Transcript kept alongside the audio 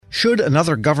Should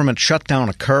another government shutdown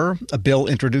occur, a bill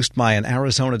introduced by an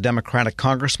Arizona Democratic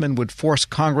congressman would force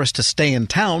Congress to stay in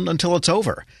town until it's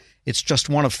over. It's just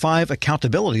one of 5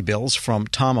 accountability bills from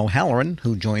Tom O'Halloran,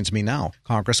 who joins me now.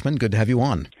 Congressman, good to have you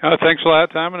on. Thanks a lot,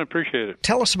 Tom, and appreciate it.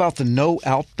 Tell us about the no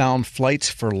outbound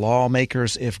flights for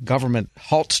lawmakers if government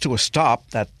halts to a stop.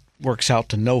 That works out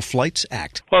to No Flights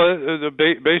Act. Well, the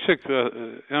basic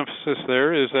emphasis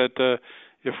there is that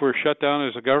if we're shut down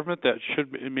as a government, that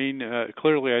should mean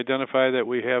clearly identify that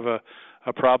we have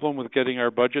a problem with getting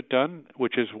our budget done,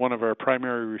 which is one of our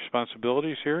primary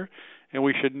responsibilities here. And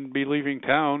we shouldn't be leaving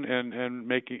town and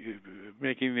making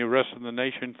the rest of the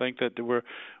nation think that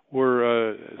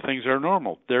things are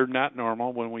normal. They're not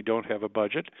normal when we don't have a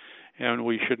budget, and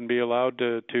we shouldn't be allowed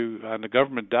to on the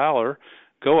government dollar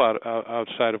go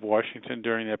outside of Washington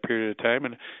during that period of time.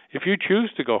 And if you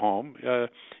choose to go home,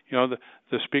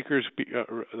 the speakers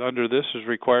under this is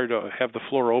required to have the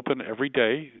floor open every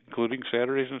day, including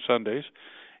Saturdays and Sundays.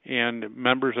 And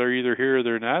members are either here or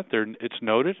they're not. It's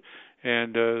noted.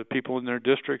 And people in their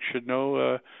district should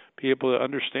be able to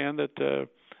understand that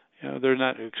they're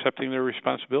not accepting their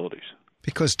responsibilities.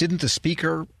 Because didn't the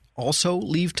speaker also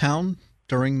leave town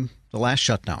during the last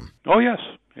shutdown? Oh, yes.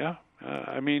 Yeah.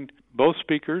 Both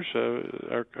speakers,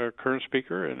 our current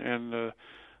speaker and the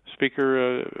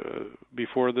speaker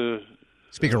before the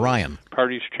Speaker Ryan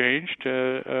parties changed,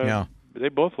 they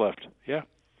both left. Yeah.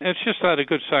 And it's just not a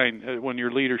good sign when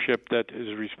your leadership that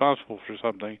is responsible for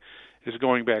something is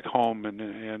going back home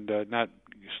and not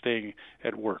staying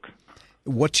at work.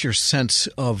 What's your sense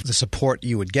of the support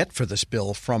you would get for this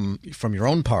bill from your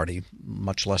own party,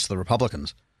 much less the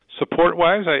Republicans?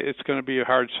 Support-wise, it's going to be a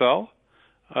hard sell,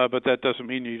 but that doesn't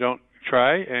mean you don't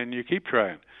try and you keep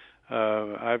trying.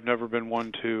 I've never been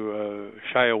one to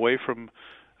shy away from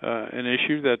an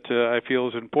issue that I feel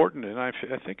is important, and I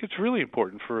think it's really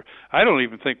important. I don't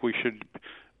even think we should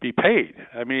be paid.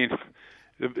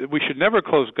 We should never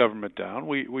close government down.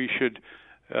 We should.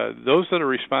 Those that are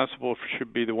responsible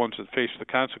should be the ones that face the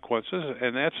consequences,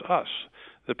 and that's us,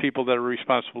 the people that are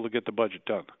responsible to get the budget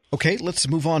done. Okay, let's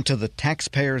move on to the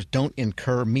Taxpayers Don't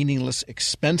Incur Meaningless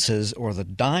Expenses, or the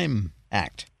DIME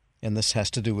Act. And this has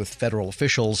to do with federal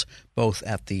officials, both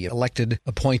at the elected,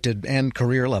 appointed, and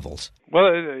career levels.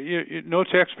 Well, no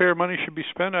taxpayer money should be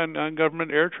spent on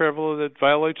government air travel that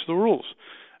violates the rules.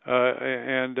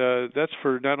 And that's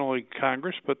for not only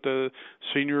Congress, but the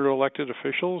senior elected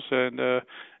officials, and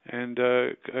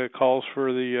calls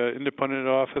for the Independent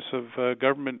Office of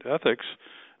Government Ethics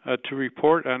to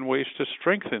report on ways to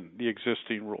strengthen the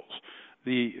existing rules.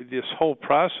 This whole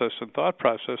process and thought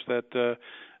process that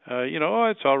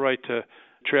it's all right to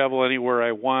travel anywhere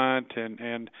I want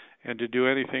and to do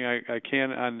anything I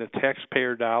can on the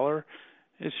taxpayer dollar,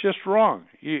 it's just wrong.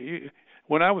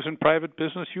 When I was in private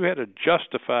business, you had to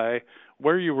justify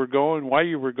where you were going, why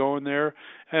you were going there.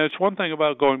 And it's one thing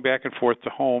about going back and forth to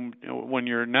home when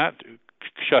you're not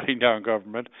shutting down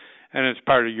government, and it's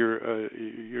part of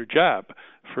your job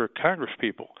for Congress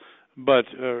people. But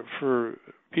for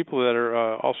people that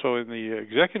are also in the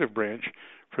executive branch,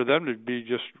 for them to be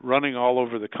just running all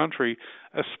over the country,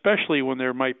 especially when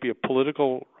there might be a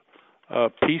political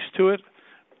piece to it,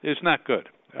 is not good.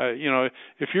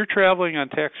 If you're traveling on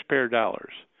taxpayer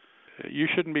dollars, you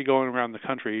shouldn't be going around the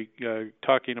country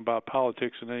talking about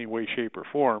politics in any way, shape, or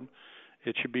form.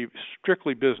 It should be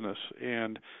strictly business,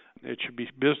 and it should be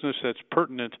business that's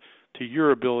pertinent to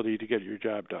your ability to get your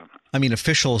job done.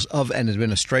 Officials of an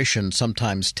administration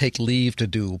sometimes take leave to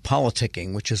do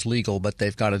politicking, which is legal, but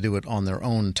they've got to do it on their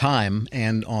own time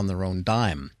and on their own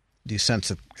dime. Do you sense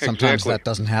that sometimes that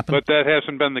doesn't happen? But that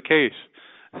hasn't been the case.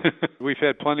 We've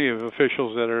had plenty of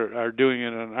officials that are doing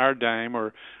it on our dime,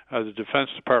 or the Defense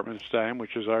Department's dime,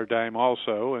 which is our dime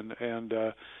also.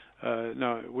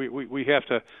 No, we have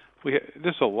to.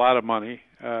 This is a lot of money,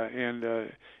 in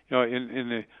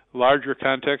the larger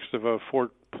context of a $4+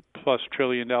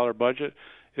 trillion budget,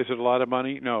 is it a lot of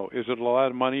money? No. Is it a lot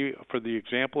of money for the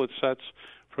example it sets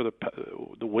for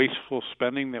the wasteful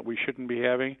spending that we shouldn't be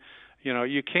having?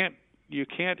 You can't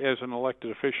as an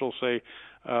elected official say,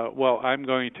 I'm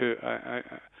going to.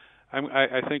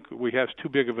 I think we have too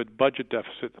big of a budget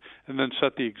deficit, and then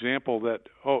set the example that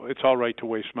it's all right to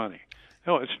waste money.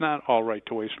 No, it's not all right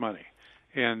to waste money,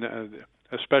 and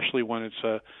especially when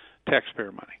it's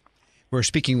taxpayer money. We're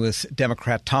speaking with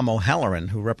Democrat Tom O'Halloran,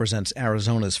 who represents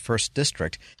Arizona's 1st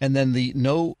District, and then the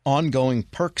No Ongoing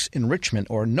Perks Enrichment,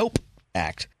 or NOPE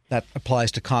Act, that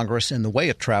applies to Congress and the way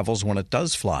it travels when it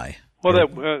does fly. Well,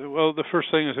 the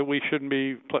first thing is that we shouldn't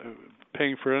be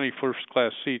paying for any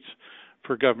first-class seats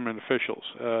for government officials,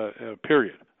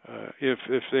 period.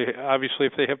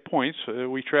 if they have points,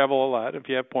 we travel a lot. If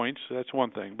you have points, that's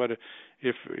one thing. But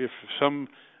if some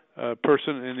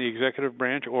person in the executive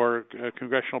branch or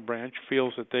congressional branch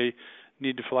feels that they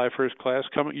need to fly first class,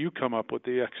 you come up with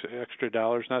the extra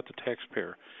dollars, not the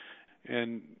taxpayer.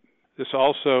 And this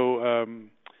also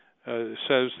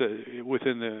says that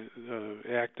within the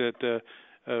act that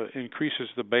increases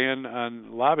the ban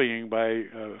on lobbying by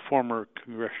former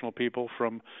congressional people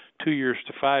from 2 years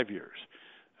to 5 years.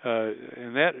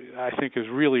 And that, I think, is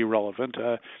really relevant.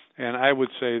 And I would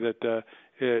say that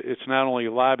it's not only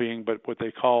lobbying, but what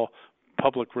they call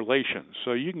public relations.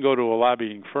 So you can go to a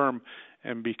lobbying firm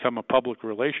and become a public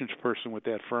relations person with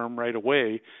that firm right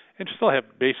away and still have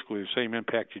basically the same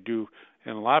impact you do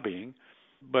in lobbying.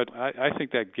 But I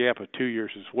think that gap of 2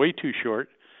 years is way too short.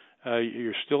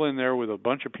 You're still in there with a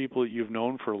bunch of people that you've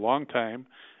known for a long time.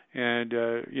 And,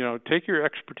 take your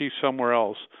expertise somewhere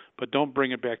else, but don't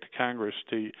bring it back to Congress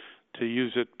to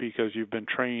use it because you've been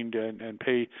trained and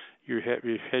you've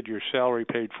had your salary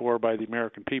paid for by the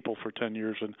American people for 10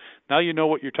 years. And now you know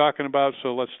what you're talking about,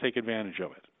 so let's take advantage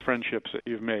of it. Friendships that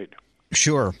you've made.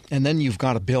 Sure. And then you've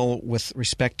got a bill with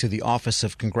respect to the Office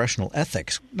of Congressional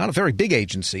Ethics. Not a very big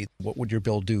agency. What would your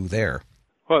bill do there?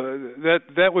 Well,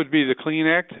 that would be the Clean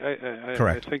Act.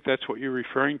 Correct. I think that's what you're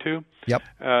referring to. Yep.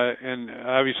 And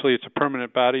obviously, it's a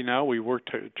permanent body now. We work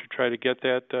to try to get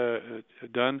that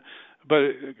done, but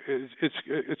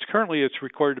it's currently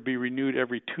required to be renewed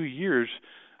every 2 years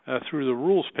through the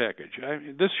rules package.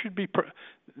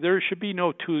 There should be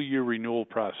no 2-year renewal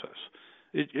process.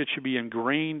 It should be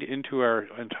ingrained into our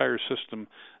entire system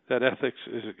that ethics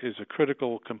is a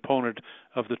critical component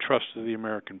of the trust of the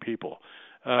American people.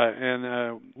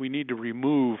 And we need to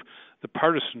remove the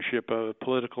partisanship of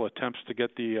political attempts to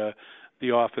get the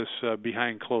office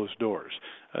behind closed doors.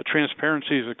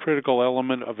 Transparency is a critical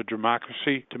element of a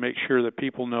democracy to make sure that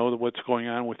people know what's going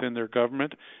on within their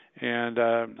government. And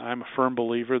I'm a firm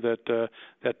believer that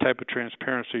that type of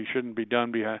transparency shouldn't be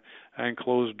done behind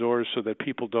closed doors, so that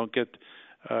people don't get,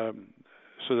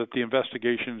 so that the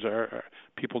investigations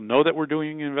people know that we're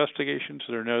doing investigations.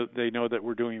 They know that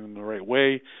we're doing them the right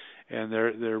way, and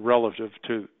they're relative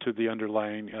to the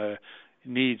underlying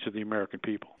needs of the American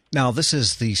people. Now, this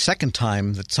is the second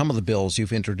time that some of the bills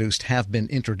you've introduced have been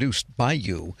introduced by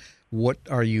you. What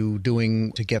are you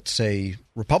doing to get, say,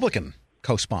 Republican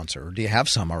co-sponsor? Do you have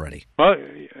some already? Well,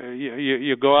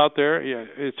 you go out there.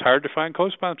 It's hard to find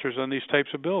co-sponsors on these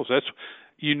types of bills. That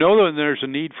there's a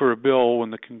need for a bill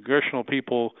when the congressional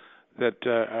people that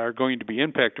are going to be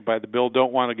impacted by the bill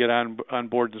don't want to get on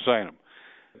board to sign them,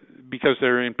 because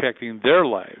they're impacting their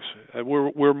lives.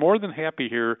 We're more than happy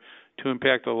here to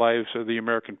impact the lives of the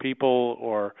American people,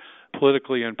 or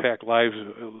politically impact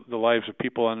the lives of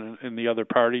people in the other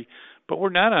party. But we're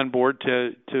not on board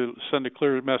to send a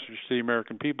clear message to the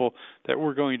American people that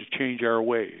we're going to change our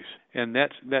ways. And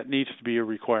that needs to be a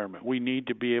requirement. We need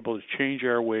to be able to change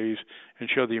our ways and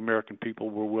show the American people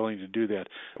we're willing to do that.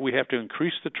 We have to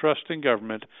increase the trust in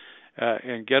government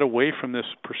and get away from this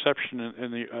perception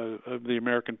of the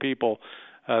American people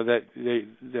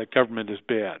that government is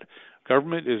bad.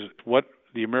 Government is what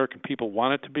the American people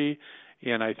want it to be,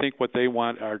 and I think what they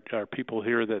want are people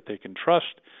here that they can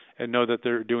trust and know that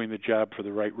they're doing the job for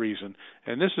the right reason.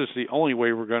 And this is the only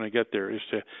way we're going to get there, is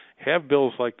to have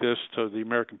bills like this so the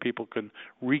American people can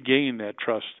regain that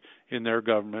trust in their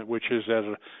government, which is at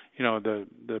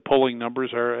the polling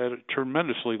numbers are at a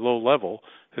tremendously low level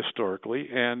historically,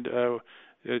 and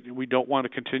we don't want to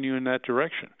continue in that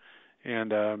direction.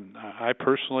 And I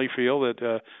personally feel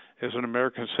that as an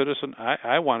American citizen,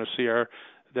 I want to see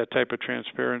that type of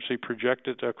transparency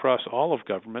projected across all of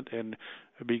government, and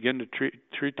begin to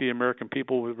treat the American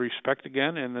people with respect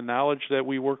again, and the knowledge that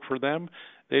we work for them.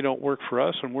 They don't work for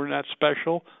us, and we're not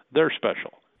special. They're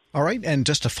special. All right, and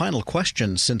just a final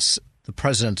question, since the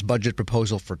president's budget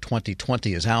proposal for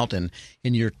 2020 is out, and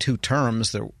in your 2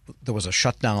 terms, there was a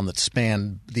shutdown that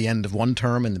spanned the end of one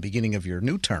term and the beginning of your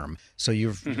new term. So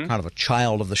you're kind of a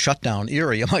child of the shutdown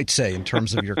era, you might say, in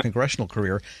terms of your congressional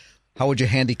career. How would you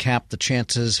handicap the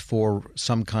chances for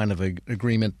some kind of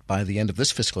agreement by the end of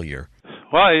this fiscal year?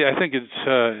 Well, I think it's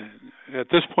at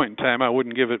this point in time, I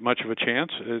wouldn't give it much of a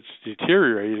chance. It's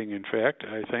deteriorating, in fact,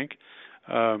 I think.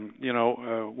 When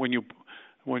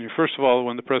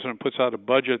the president puts out a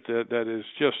budget that is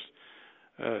just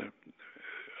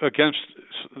against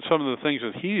some of the things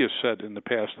that he has said in the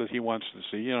past that he wants to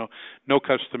see, no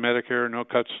cuts to Medicare, no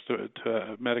cuts to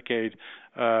Medicaid,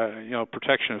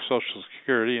 protection of Social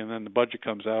Security, and then the budget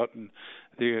comes out, and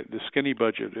the skinny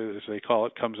budget, as they call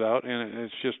it, comes out, and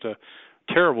it's just a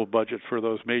terrible budget for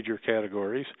those major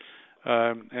categories.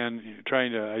 and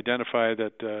trying to identify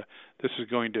that this is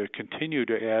going to continue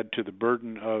to add to the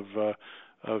burden of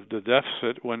the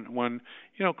deficit when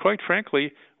quite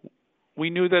frankly, we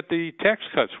knew that the tax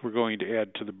cuts were going to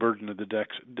add to the burden of the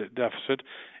deficit,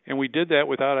 and we did that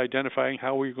without identifying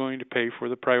how we were going to pay for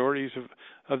the priorities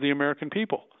of the American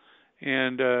people.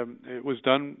 And it was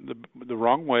done the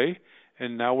wrong way,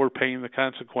 and now we're paying the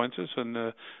consequences, and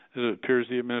it appears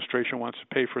the administration wants to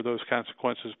pay for those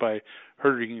consequences by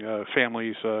hurting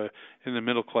families in the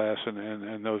middle class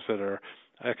and those that are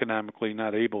economically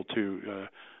not able to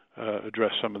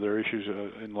address some of their issues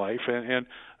in life, and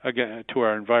again to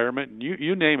our environment.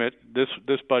 You name it,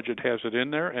 this budget has it in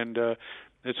there, and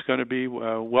it's going to be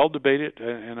well debated.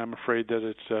 And I'm afraid that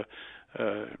it's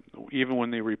even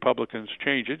when the Republicans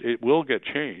change it, it will get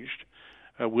changed.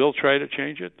 We'll try to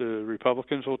change it. The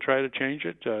Republicans will try to change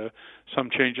it.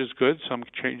 Some changes good, some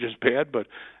changes bad, but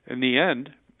in the end,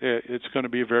 it's going to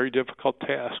be a very difficult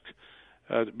task.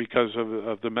 Because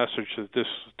of the message that this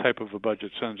type of a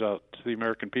budget sends out to the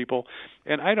American people,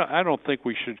 and I don't think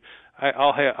we should.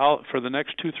 I'll for the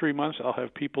next 2-3 months, I'll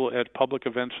have people at public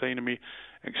events saying to me,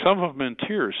 and some of them in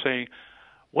tears, saying,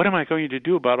 "What am I going to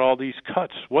do about all these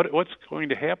cuts? What's going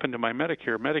to happen to my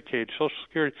Medicare, Medicaid, Social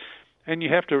Security?" And you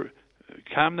have to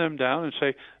calm them down and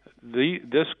say,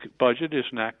 "This budget is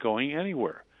not going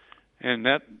anywhere," and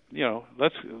that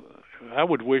I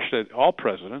would wish that all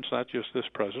presidents, not just this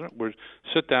president, would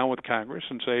sit down with Congress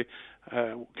and say,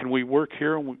 can we work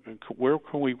here? Where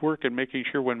can we work in making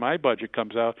sure when my budget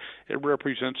comes out, it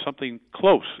represents something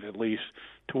close, at least,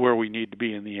 to where we need to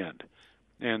be in the end?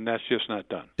 And that's just not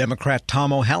done. Democrat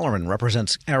Tom O'Halloran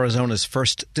represents Arizona's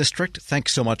 1st District.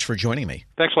 Thanks so much for joining me.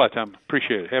 Thanks a lot, Tom.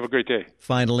 Appreciate it. Have a great day.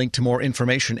 Find a link to more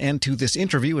information and to this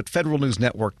interview at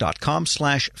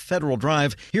federalnewsnetwork.com/Federal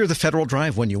Drive. Hear the Federal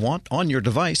Drive when you want on your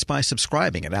device by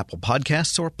subscribing at Apple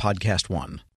Podcasts or Podcast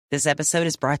One. This episode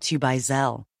is brought to you by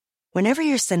Zelle. Whenever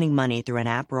you're sending money through an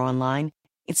app or online,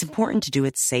 it's important to do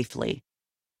it safely.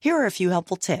 Here are a few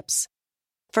helpful tips.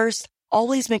 First,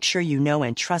 always make sure you know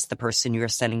and trust the person you are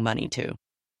sending money to.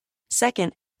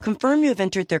 Second, confirm you have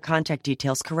entered their contact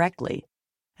details correctly.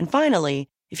 And finally,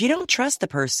 if you don't trust the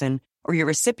person or your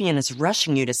recipient is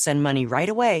rushing you to send money right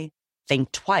away,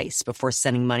 think twice before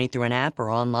sending money through an app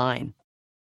or online.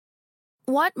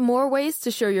 Want more ways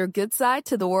to show your good side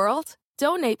to the world?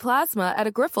 Donate plasma at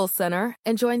a Grifols Center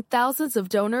and join thousands of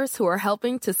donors who are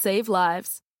helping to save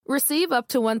lives. Receive up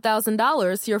to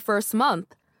 $1,000 your first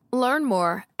month. Learn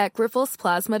more at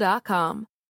grifolsplasma.com.